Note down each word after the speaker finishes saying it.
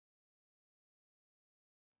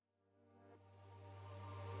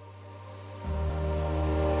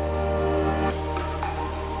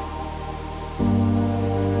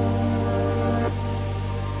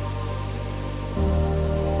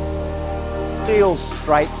Steel's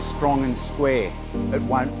straight, strong and square. It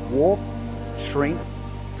won't warp, shrink,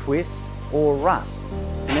 twist or rust,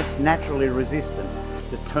 and it's naturally resistant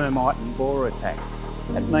to termite and borer attack.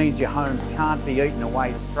 That means your home can't be eaten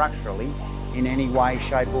away structurally in any way,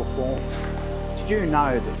 shape or form. Did you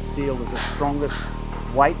know that steel is the strongest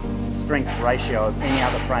weight to strength ratio of any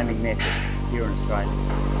other framing method here in Australia?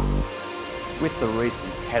 With the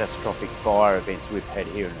recent catastrophic fire events we've had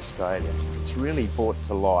here in Australia, it's really brought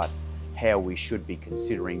to light how we should be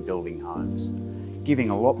considering building homes,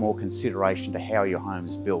 giving a lot more consideration to how your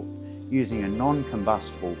home's built. Using a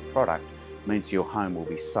non-combustible product means your home will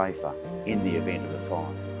be safer in the event of a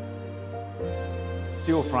fire.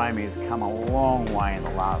 Steel framing has come a long way in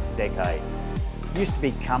the last decade. It used to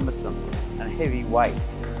be cumbersome and heavy weight,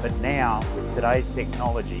 but now with today's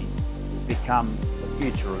technology, it's become the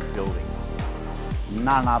future of building.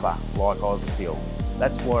 None other like AusSteel.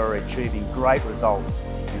 That's why we're achieving great results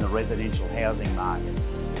in the residential housing market.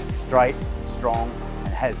 It's straight, strong,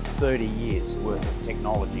 and has 30 years worth of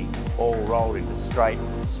technology all rolled into straight,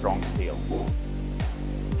 strong steel.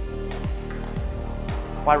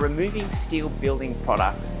 By removing steel building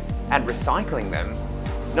products and recycling them,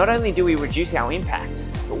 not only do we reduce our impact,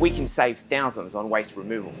 but we can save thousands on waste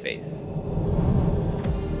removal fees.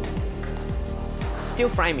 Steel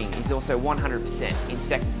framing is also 100%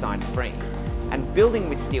 insecticide free, and building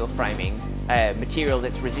with steel framing, a material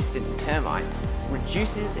that's resistant to termites,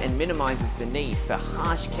 reduces and minimises the need for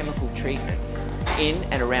harsh chemical treatments in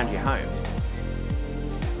and around your home.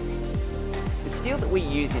 The steel that we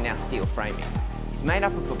use in our steel framing is made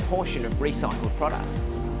up of a portion of recycled products,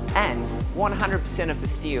 and 100% of the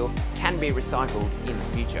steel can be recycled in the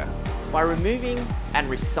future. By removing and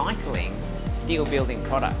recycling steel building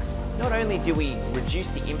products, not only do we reduce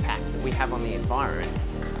the impact that we have on the environment,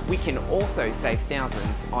 we can also save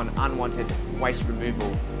thousands on unwanted waste removal,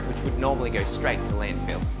 which would normally go straight to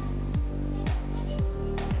landfill.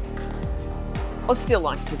 AusSteel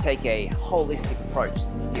likes to take a holistic approach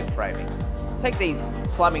to steel framing. Take these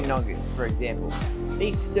plumbing noggins, for example.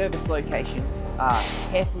 These service locations are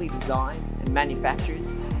carefully designed and manufactured,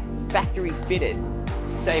 factory fitted, to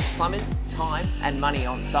save plumbers time and money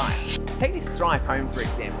on site. Take this Thrive home, for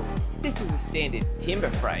example. If this was a standard timber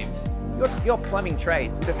frame, your plumbing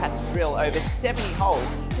trades would have had to drill over 70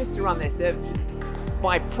 holes just to run their services.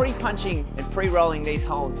 By pre-punching and pre-rolling these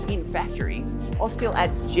holes in factory, AusSteel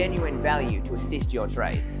adds genuine value to assist your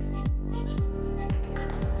trades.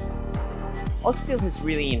 AusSteel has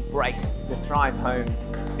really embraced the Thrive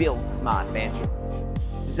Home's Build Smart mantra,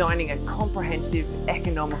 designing a comprehensive,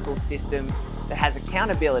 economical system that has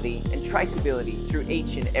accountability and traceability through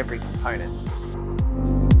each and every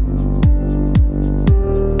component.